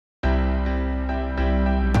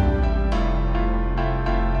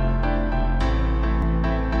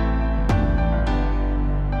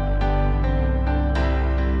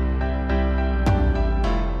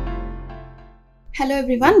Hello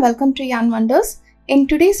everyone, welcome to Yarn Wonders. In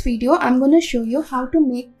today's video, I'm going to show you how to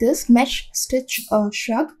make this mesh stitch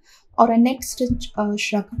shrug or a net stitch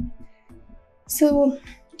shrug. So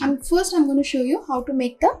first I'm going to show you how to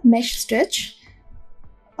make the mesh stitch.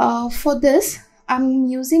 For this, I'm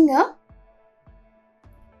using a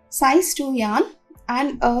size 2 yarn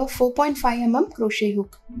and a 4.5 mm crochet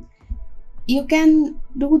hook. You can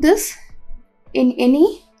do this in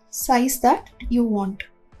any size that you want.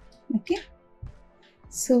 Okay.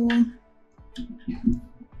 So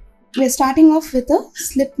we're starting off with a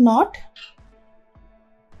slip knot.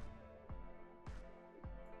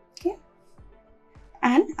 Okay,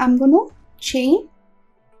 and I'm going to chain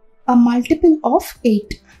a multiple of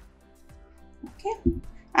 8. Okay,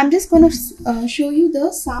 I'm just going to show you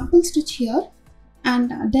the sample stitch here,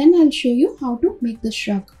 and then I'll show you how to make the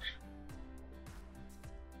shrug.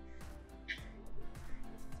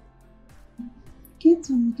 Okay,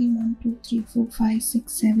 so I'm making 1, 2, 3, 4, 5,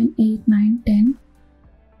 6, 7, 8, 9, 10,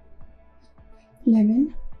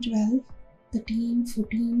 11, 12, 13,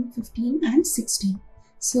 14, 15 and 16.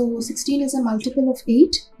 So 16 is a multiple of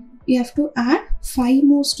 8. You have to add 5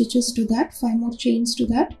 more stitches to that, 5 more chains to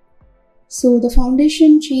that. So the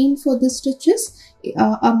foundation chain for this stitch is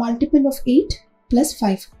a multiple of 8 plus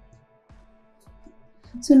 5.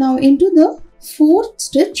 So now into the 4th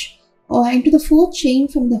stitch, or into the 4th chain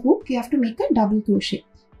from the hook, you have to make a double crochet.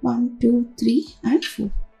 1, 2, 3 and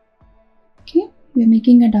 4. Okay, we're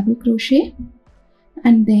making a double crochet,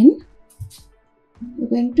 and then we're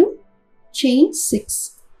going to chain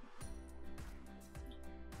 6.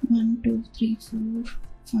 1, 2, 3, 4,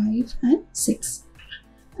 5 and 6.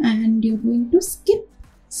 And you're going to skip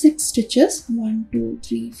 6 stitches. 1, 2,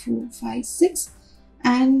 3, 4, 5, 6.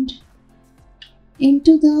 And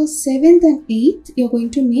into the 7th and 8th, you're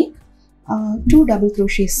going to make 2 double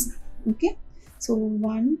crochets. Okay, so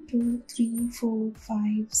 1, 2, 3, 4,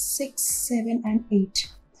 5, 6, 7 and 8.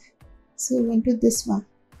 So into this one,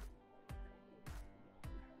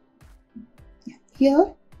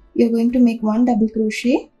 here you're going to make 1 double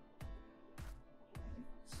crochet.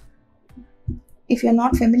 If you're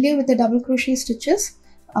not familiar with the double crochet stitches,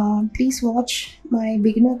 please watch my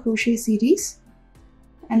beginner crochet series,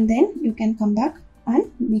 and then you can come back and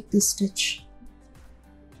make this stitch.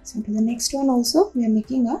 So to the next one also, we are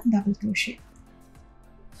making a double crochet.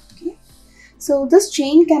 Okay, so this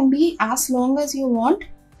chain can be as long as you want.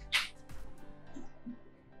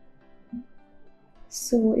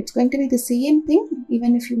 So it's going to be the same thing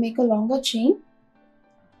even if you make a longer chain.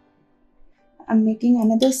 I'm making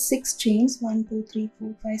another 6 chains. 1, 2, 3,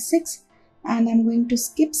 4, 5, 6, and I'm going to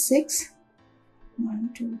skip 6. 1,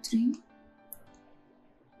 2, 3,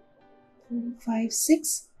 4, 5,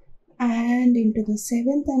 6. And into the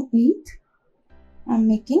 7th and 8th, I'm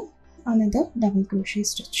making another double crochet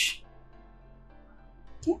stitch.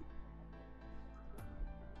 Okay,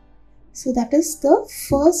 so that is the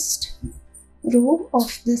first row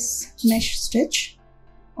of this mesh stitch,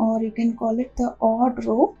 or you can call it the odd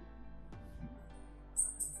row.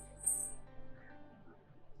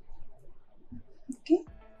 Okay,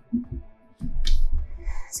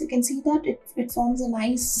 so you can see that it forms a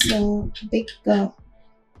nice big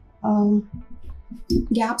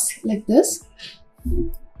gaps like this.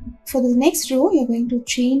 For the next row, you're going to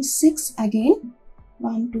chain 6 again.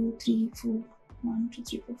 1, 2, 3, 4, 1, 2,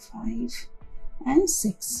 3, 4, 5 and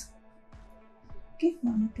 6. Okay,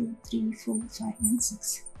 1, 2, 3, 4, 5 and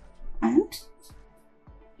 6. And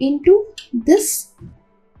into this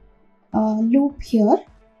loop here,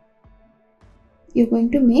 you're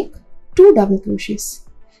going to make 2 double crochets.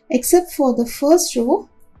 Except for the first row,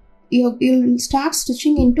 you'll start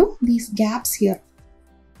stitching into these gaps here.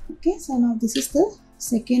 Okay, so now this is the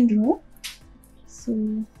second row. So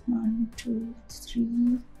 1, 2,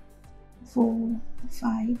 3, 4,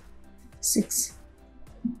 5, 6.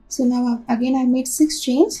 So now again I made 6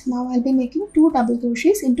 chains. Now I'll be making 2 double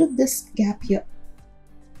crochets into this gap here.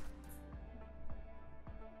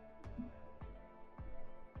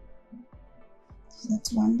 So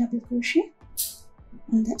that's 1 double crochet,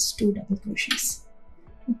 and that's 2 double crochets.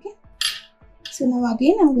 Okay, so now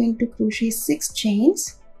again I'm going to crochet 6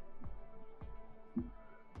 chains.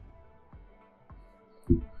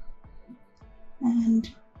 And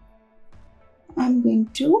I'm going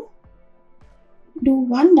to do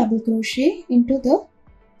 1 double crochet into the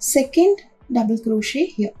second double crochet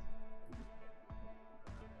here,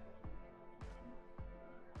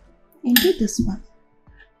 into this one.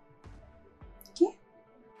 Okay,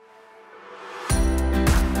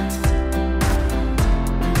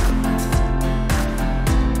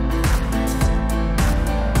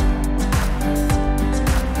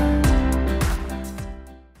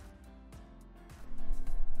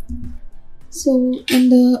 So in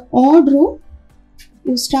the odd row,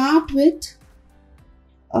 you start with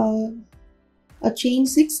a chain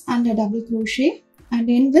 6 and a double crochet and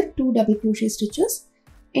end with 2 double crochet stitches.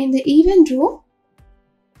 In the even row,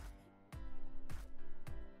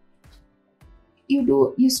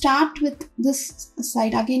 you start with this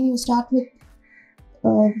side. Again, you start with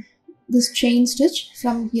this chain stitch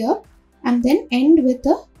from here and then end with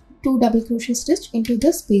a 2 double crochet stitch into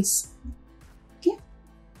the space. Okay,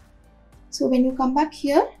 so when you come back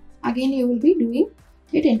here, again you will be doing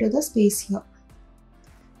it into the space here.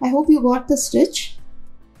 I hope you got the stitch.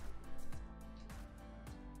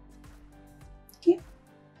 Okay,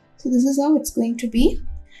 so this is how it's going to be.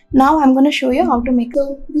 Now I'm going to show you how to make.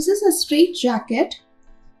 So this is a straight jacket.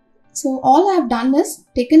 So all I have done is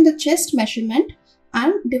taken the chest measurement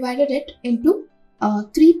and divided it into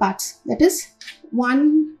 3 parts. That is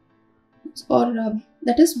one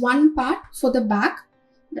part for the back.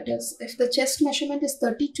 That is, if the chest measurement is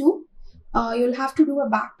 32, you'll have to do a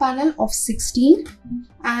back panel of 16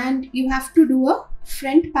 and you have to do a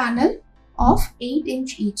front panel of 8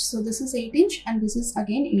 inch each. So this is 8 inch and this is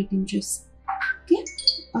again 8 inches. Okay,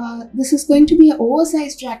 this is going to be an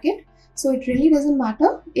oversized jacket, so it really doesn't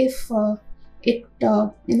matter if it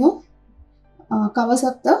covers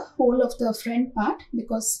up the whole of the front part,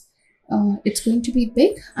 because it's going to be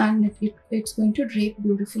big and it's going to drape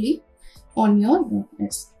beautifully on your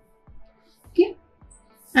dress. Okay,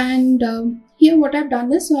 and here what I've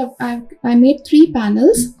done is, so I made 3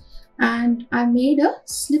 panels and I made a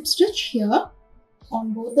slip stitch here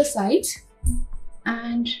on both the sides,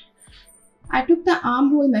 and I took the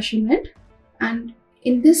armhole measurement, and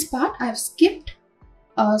in this part I've skipped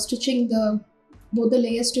stitching both the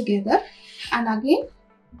layers together, and again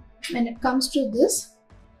when it comes to this,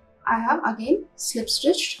 I have again slip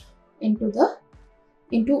stitched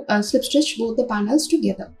slip stitch both the panels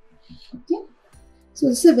together. Okay, so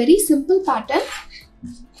this is a very simple pattern.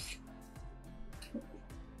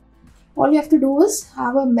 All you have to do is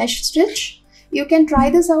have a mesh stitch. You can try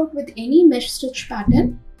this out with any mesh stitch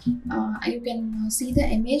pattern. You can see the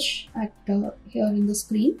image at here in the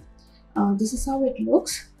screen. This is how it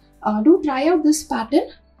looks. Do try out this pattern.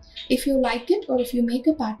 If you like it, or if you make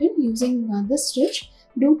a pattern using this stitch,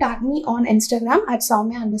 do tag me on Instagram at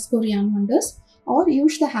Soumya_yarnwonders, or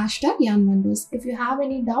use the hashtag yarnwonders. If you have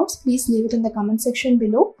any doubts, please leave it in the comment section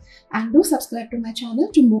below, and do subscribe to my channel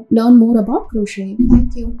to learn more about crocheting.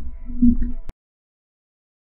 Thank you.